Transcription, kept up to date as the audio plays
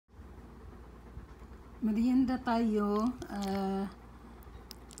Merienda tayo,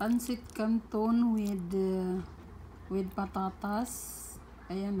 pancit canton with patatas.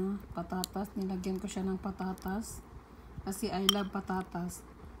 Ayan patatas. Nilagyan ko siya ng patatas. Kasi I love patatas.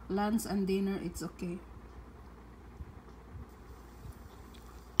 Lunch and dinner, it's okay.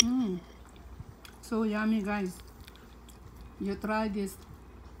 So yummy, guys. You try this.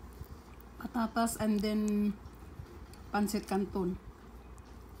 Patatas and then pancit canton.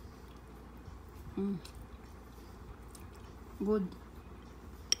 Good.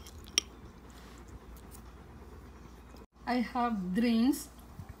 I have drinks.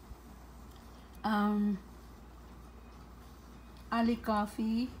 Ali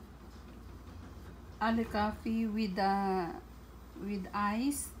coffee with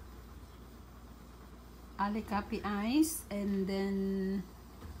ice. Ali coffee ice, and then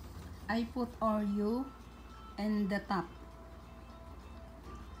I put Oreo in the top.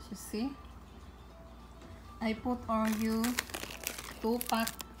 You see? I put Oreo 2 pack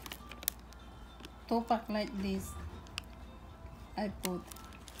like this. I put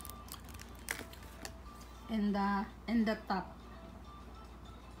in the top.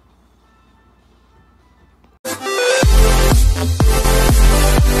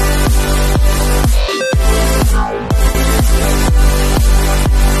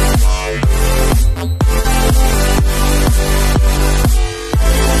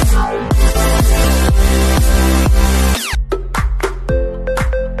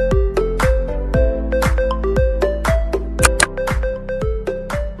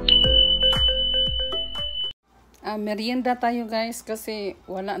 Merienda tayo, guys, kasi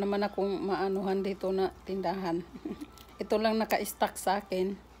wala naman akong maanuhan dito na tindahan. Ito lang naka-stock sa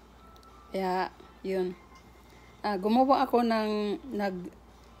akin. Kaya yun. Gumawa ako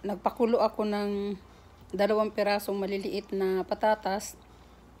nagpakulo ako ng 2 pirasong maliliit na patatas.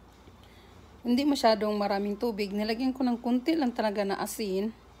 Hindi masyadong maraming tubig. Nilagyan ko ng kunti lang talaga na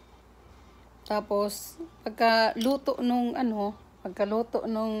asin. Tapos pagkaluto nung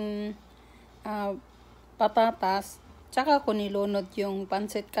patatas, tsaka ko nilunod yung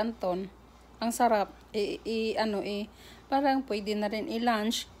pancit canton. Ang sarap. Parang pwede na rin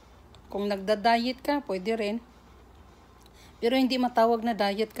i-lunch. Kung nagda-diet ka, pwede rin. Pero hindi matawag na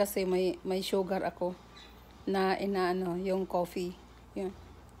diet kasi may sugar ako na yung coffee. Yun.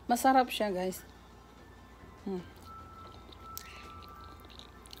 Masarap siya, guys.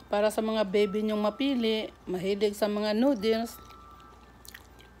 Para sa mga baby nyong mapili, mahilig sa mga noodles.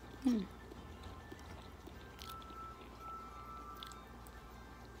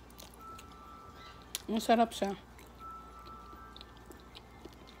 Masarap siya.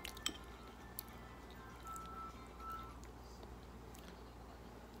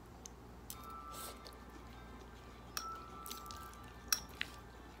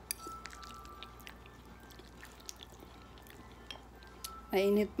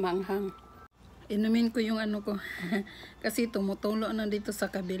 Mainit, manghang. Inumin ko yung ko. Kasi tumutulo na dito sa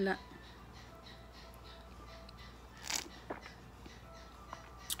kabila.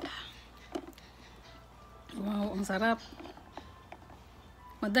 Wow, ang sarap.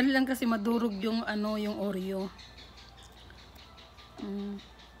 Madali lang kasi madurog yung yung Oreo.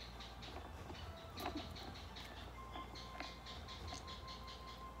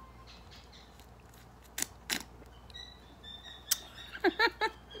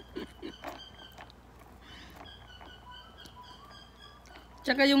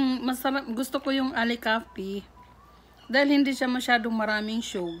 Tsaka yung masarap, gusto ko yung Ali coffee. Dahil hindi siya masyadong maraming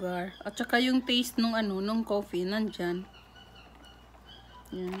sugar. At saka yung taste nung nung coffee nandyan.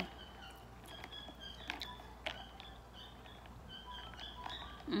 Yan.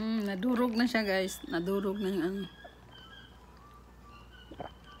 Nadurog na siya, guys. Nadurog na yung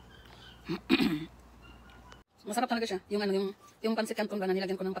Masarap talaga siya. Yung pancit canton ba na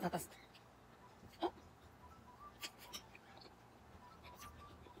nilagyan ko ng patatas.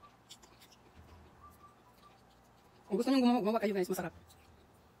 Kung gusto nyo gumawa kayo, guys, masarap.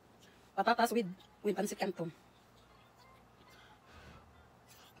 Patatas with pancit canton.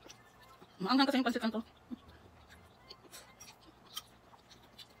 Maanghang kasi yung pancit canton.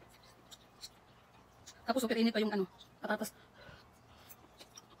 Tapos super init pa yung patatas.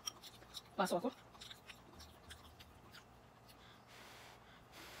 Paso ako.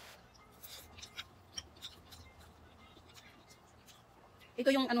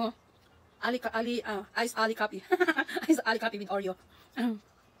 Ito yung ice Ali coffee. Ice Ali coffee with Oreo.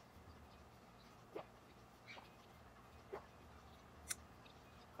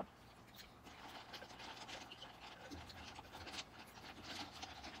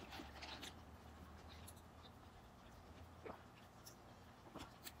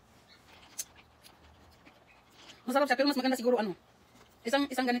 Masarap siya, pero mas maganda siguro ano.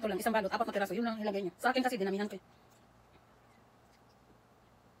 Isang ganito lang, isang balot, 4 na piraso. Yun lang ilagay niyo. Sa akin kasi dinamihan ko eh.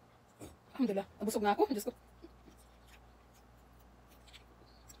 Alhamdulillah, nabusog na ako. Diyos ko.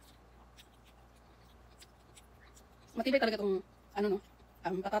 Matibay talaga itong, ano no,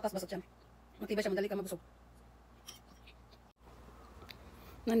 patatas basot yan. Matibay siya, madali ka mabusog.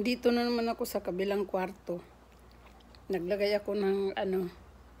 Nandito na naman ako sa kabilang kwarto. Naglagay ako ng ano,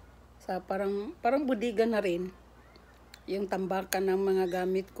 sa parang budiga na rin. Yung tambakan ng mga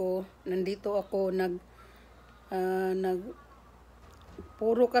gamit ko. Nandito ako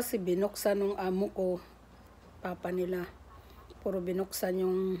puro kasi binuksan ng amo ko, papa nila. Puro binuksan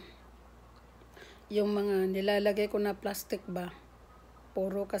yung mga nilalagay ko na plastic ba.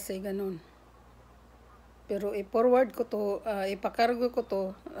 Puro kasi ganun. Pero i-forward ko to, ipakargo ko to,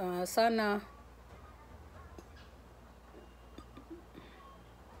 sana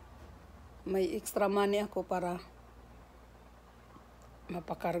may extra money ako para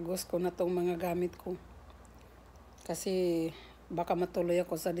mapakargos ko na tong mga gamit ko. Kasi baka matuloy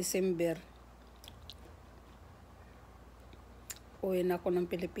ako sa December. Uwi na ako ng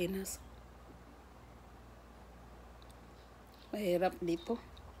Pilipinas. Mahirap dito.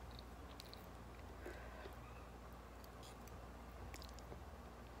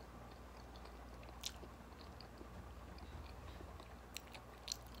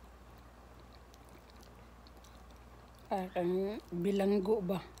 Parang bilanggo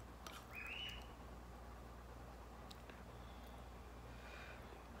ba?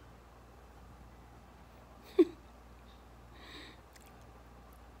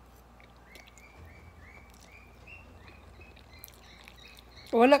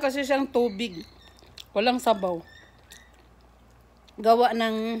 Wala kasi siyang tubig. Walang sabaw. Gawa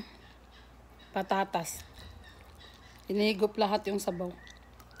ng patatas. Hinihigop lahat yung sabaw.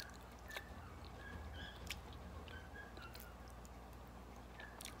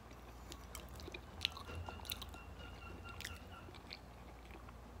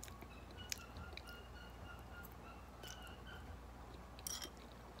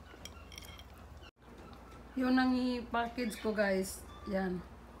 Yun ang i-package ko guys. Yan.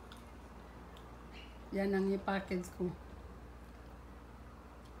 Yan ang i-package ko.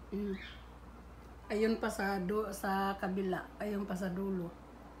 Ayun pa sa kabila. Ayun pa sa dulo.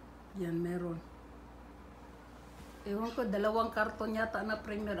 Yan meron. Ewan ko, 2 karton yata na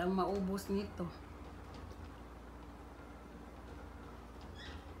premier ang maubos nito.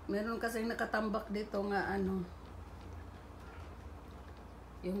 Meron kasi nakatambak dito nga ano.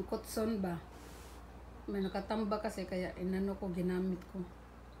 Yung kutson ba? May nakatambak kasi kaya inano ko, ginamit ko.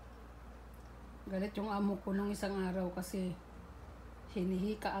 Galit yung amo ko nung isang araw kasi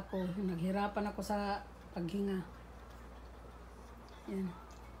hinihika ako. Naghirapan ako sa paghinga. Yan.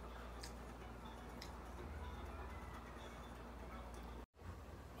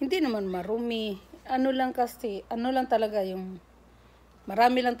 Hindi naman marumi. Ano lang kasi, ano lang talaga yung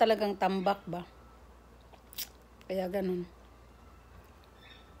marami lang talagang tambak ba. Kaya ganun.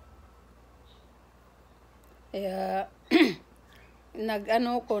 Kaya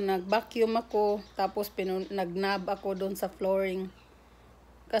nag-vacuum ako, tapos nag-nab ako doon sa flooring.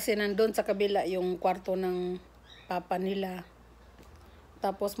 Kasi nandun sa kabila yung kwarto ng papa nila.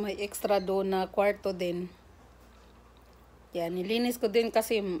 Tapos may extra doon na kwarto din. Yan, nilinis ko din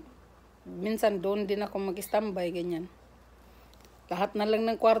kasi minsan doon din ako mag-standby, ganyan. Lahat na lang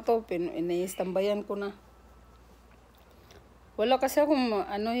ng kwarto, ini-standbyan ko na. Wala kasi akong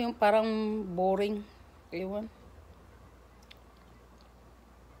yung parang boring. Ewan.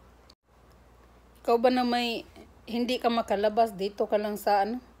 Ikaw ba na may hindi ka makalabas, dito ka lang sa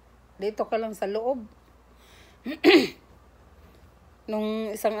dito ka lang sa loob.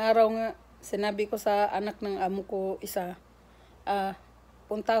 Nung isang araw nga, sinabi ko sa anak ng amo ko isa,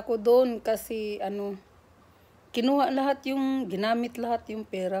 punta ako doon kasi kinuha lahat ginamit lahat yung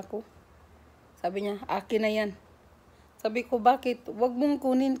pera ko. Sabi niya, akin na yan. Sabi ko, bakit? Wag mong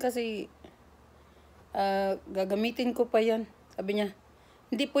kunin kasi gagamitin ko pa yan. Sabi niya,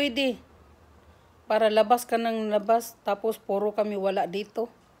 hindi pwede. Para labas ka ng labas, tapos puro kami wala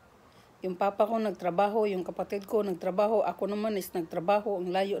dito. Yung papa ko nagtrabaho, yung kapatid ko nagtrabaho, ako naman is nagtrabaho,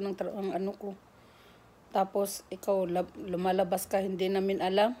 ang layo ng ano ko. Tapos ikaw lumalabas ka, hindi namin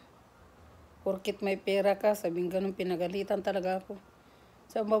alam. Porkit may pera ka, sabing ganun, pinagalitan talaga ako.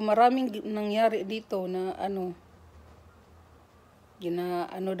 Sabi, maraming nangyari dito na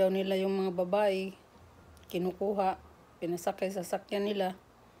daw nila yung mga babae, kinukuha, pinasakay sa sakyan nila,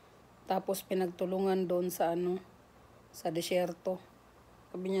 tapos pinagtulungan doon sa sa desierto.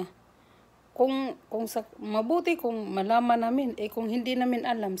 Sabi niya, mabuti kung malaman namin, kung hindi namin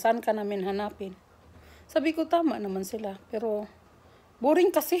alam, saan ka namin hanapin? Sabi ko, tama naman sila. Pero,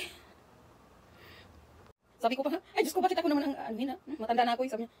 boring kasi. Sabi ko pa, ay Diyos ko, bakit ako naman ang matanda na ako.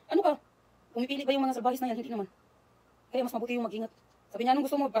 Sabi niya, ano ka? Pumipili ba yung mga salbahis na yan? Hindi naman. Kaya mas mabuti yung mag-ingat. Sabi niya, anong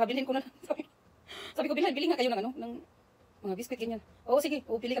gusto mo? Para bilhin ko na lang. Sabi ko, bilhin nga kayo ng mga biscuit, ganyan. Oo, sige.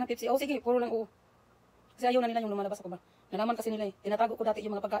 Oo, pili ka ng Pepsi. Oo, sige. Puro lang, oo. Kasi ayaw na nila yung lumalabas ako ba. Nalaman kasi nila eh. Tinatago ko dati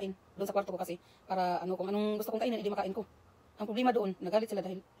yung mga pagkain doon sa kwarto ko kasi para kung anong gusto kong kainin, hindi makain ko. Ang problema doon, nagalit sila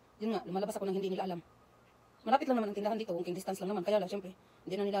dahil yun nga, lumalabas ako nang hindi nila alam. Malapit lang naman ang tindahan dito, walking distance lang naman. Kaya lang, syempre,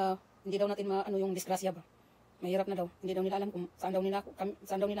 hindi daw natin yung disgrasya ba. Mahirap na daw. Hindi daw nila alam kung saan daw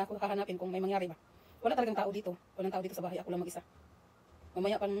nila ako hahanapin kung may mangyari ba. Wala talagang tao dito. Walang tao dito sa bahay. Ako lang mag-isa.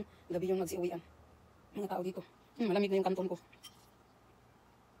 Mamaya pang gabi yung magsiuwian. Mga tao dito. Malamig na yung kanton ko.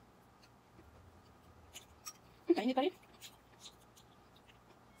 Kainit pa rin.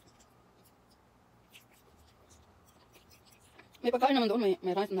 May pagkain naman doon.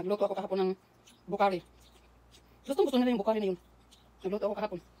 May rice. Nagluto ako kahapon ng bukari. Gusto nila yung bukari na yun. Nagluto ako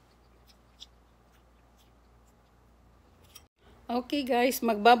kahapon. Okay guys,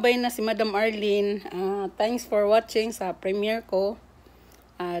 magbabay na si Madam Arlene. Thanks for watching sa premiere ko.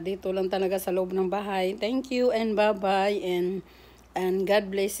 Dito lang talaga sa loob ng bahay. Thank you and bye-bye. And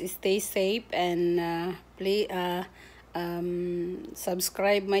God bless. Stay safe. And please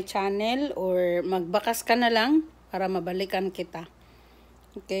subscribe my channel or magbakas ka na lang para mabalikan kita.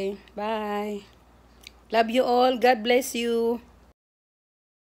 Okay, bye. Love you all. God bless you.